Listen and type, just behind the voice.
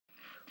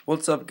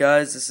What's up,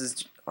 guys? This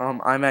is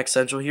iMac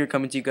Central here,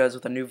 coming to you guys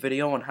with a new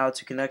video on how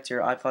to connect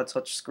your iPod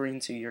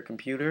touchscreen to your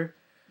computer.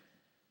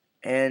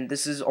 And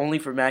this is only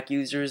for Mac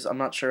users. I'm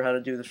not sure how to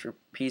do this for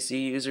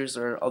PC users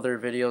or other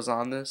videos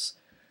on this.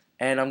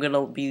 And I'm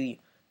gonna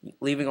be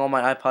leaving all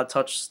my iPod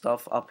Touch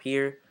stuff up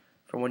here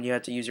for when you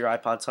have to use your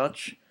iPod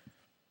Touch.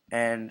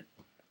 And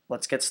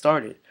let's get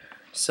started.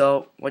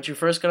 So what you're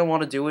first gonna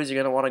want to do is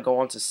you're gonna want to go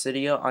onto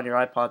Cydia on your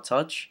iPod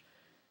Touch,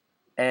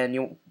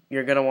 and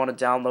you're gonna want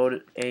to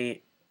download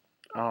a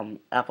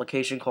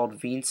application called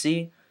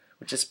Vency,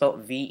 which is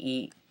spelled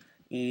Vency.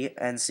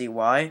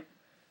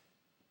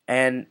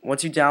 And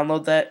once you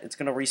download that, it's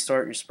gonna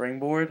restart your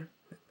Springboard,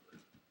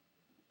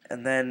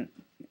 and then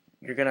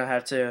you're gonna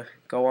have to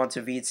go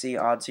onto Vency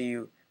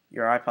onto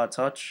your iPod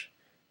Touch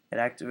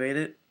and activate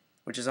it,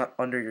 which is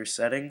under your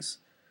settings,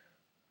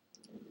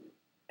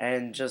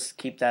 and just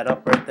keep that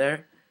up right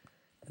there.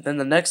 And then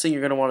the next thing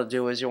you're gonna want to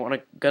do is you're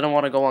gonna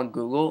want to go on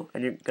Google,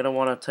 and you're gonna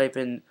want to type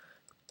in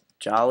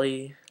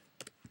Jolly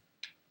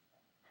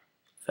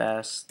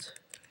Fast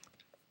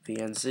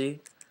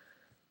VNC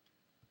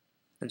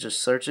and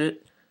just search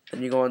it.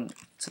 Then you go on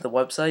to the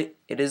website.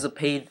 It is a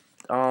paid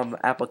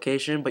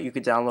application, but you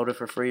can download it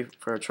for free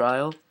for a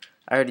trial.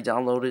 I already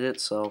downloaded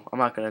it, so I'm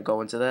not gonna go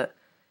into that.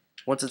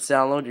 Once it's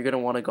downloaded, you're gonna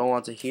want to go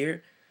onto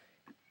here.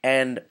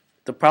 And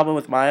the problem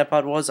with my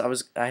iPod was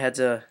I had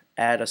to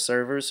add a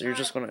server, so you're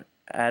just gonna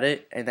add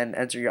it and then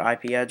enter your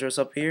IP address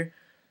up here.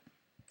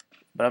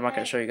 But I'm not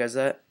gonna show you guys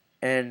that.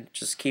 And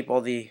just keep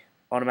all the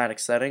automatic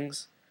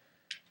settings.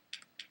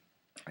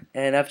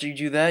 And after you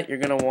do that, you're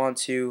going to want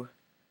to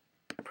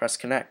press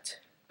connect.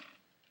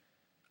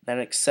 Then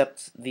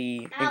accept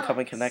the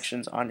incoming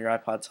connections on your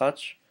iPod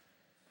Touch.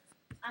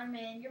 I'm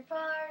in your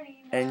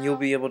party now. And you'll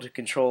be able to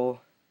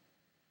control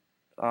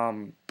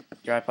your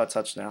iPod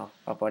Touch now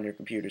up on your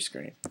computer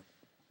screen.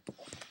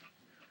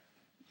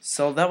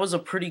 So that was a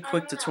pretty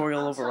quick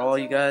tutorial overall,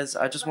 you guys.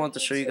 I just wanted to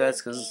show you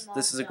guys because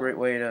this is a great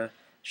way to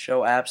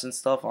show apps and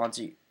stuff on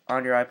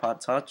your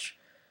iPod Touch.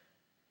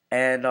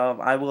 And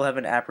I will have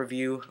an app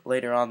review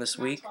later on this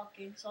week.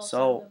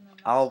 So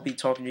I'll be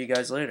talking to you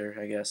guys later,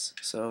 I guess.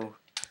 So,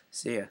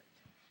 see ya.